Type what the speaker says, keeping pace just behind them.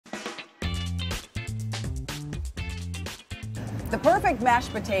The perfect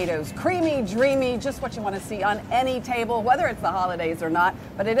mashed potatoes, creamy, dreamy, just what you want to see on any table, whether it's the holidays or not,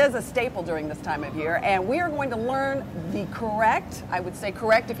 but it is a staple during this time of year. And we are going to learn the correct, I would say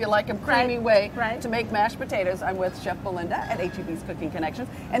correct if you like them, creamy way to make mashed potatoes. I'm with Chef Belinda at HEB's Cooking Connections.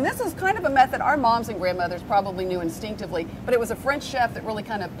 And this is kind of a method our moms and grandmothers probably knew instinctively, but it was a French chef that really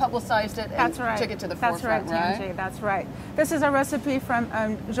kind of publicized it and took it to the forefront, right? That's right. This is a recipe from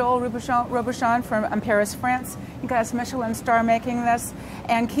Joel Robuchon from Paris, France. He got us Michelin star making this.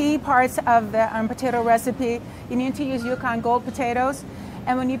 And key parts of the potato recipe, you need to use Yukon Gold potatoes.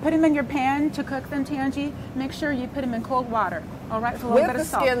 And when you put them in your pan to cook them, Tangi, make sure you put them in cold water. All right, with a little bit of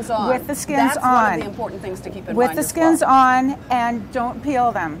salt. With the skins on. With the skins on. That's one of the important things to keep in mind. With the skins on, and don't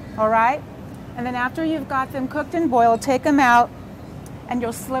peel them, all right? And then after you've got them cooked and boiled, take them out, and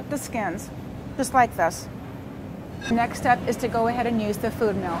you'll slip the skins, just like this. Next step is to go ahead and use the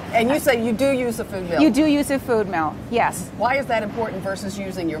food mill. And you say you do use a food mill? You do use a food mill, yes. Why is that important versus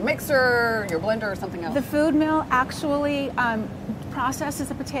using your mixer, your blender, or something else? The food mill actually processes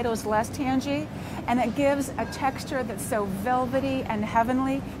the potatoes less, Tangi, and it gives a texture that's so velvety and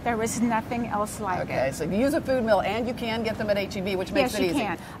heavenly. There is nothing else like it. Okay, so you use a food mill, and you can get them at HEB, which makes it easy. Yes,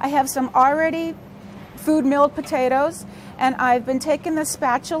 you can. I have some already food milled potatoes, and I've been taking the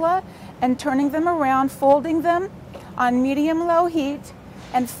spatula and turning them around, folding them on medium-low heat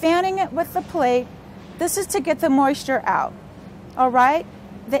and fanning it with the plate. This is to get the moisture out, all right?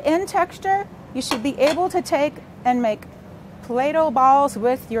 The end texture, you should be able to take and make Play-Doh balls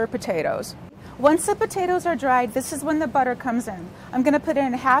with your potatoes. Once the potatoes are dried, this is when the butter comes in. I'm gonna put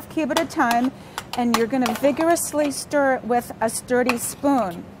in a half cube at a time, and you're gonna vigorously stir it with a sturdy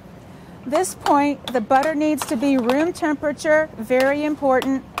spoon. This point, the butter needs to be room temperature, very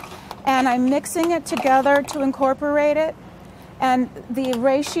important. And I'm mixing it together to incorporate it. And the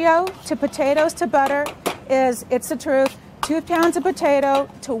ratio to potatoes to butter is, it's the truth, 2 pounds of potato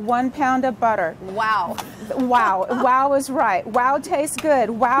to 1 pound of butter. Wow. Wow. Wow is right. Wow tastes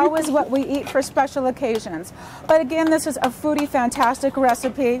good. Wow is what we eat for special occasions. But again, this is a foodie fantastic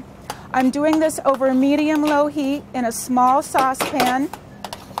recipe. I'm doing this over medium-low heat in a small saucepan.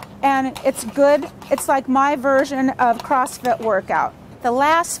 And it's good. It's like my version of CrossFit workout. The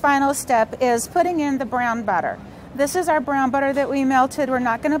last final step is putting in the brown butter. This is our brown butter that we melted. We're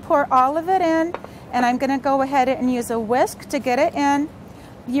not going to pour all of it in, and I'm going to go ahead and use a whisk to get it in.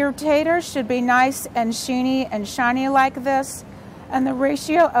 Your taters should be nice and sheeny and shiny like this, and the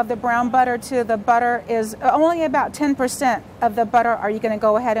ratio of the brown butter to the butter is only about 10% of the butter are you going to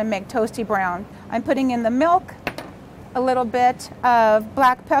go ahead and make toasty brown. I'm putting in the milk, a little bit of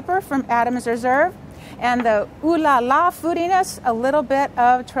black pepper from Adam's Reserve, and the ooh la la foodiness, a little bit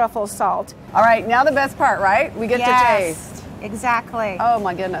of truffle salt. All right, now the best part, right? We get to taste. Exactly. Oh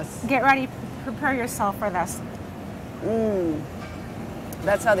my goodness. Get ready, prepare yourself for this.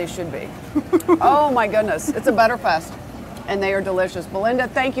 That's how they should be. Oh my goodness, it's a butterfest, and they are delicious. Belinda,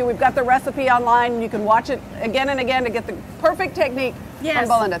 thank you. We've got the recipe online. You can watch it again and again to get the perfect technique from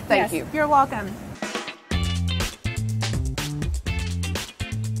Belinda. Thank you. You're welcome.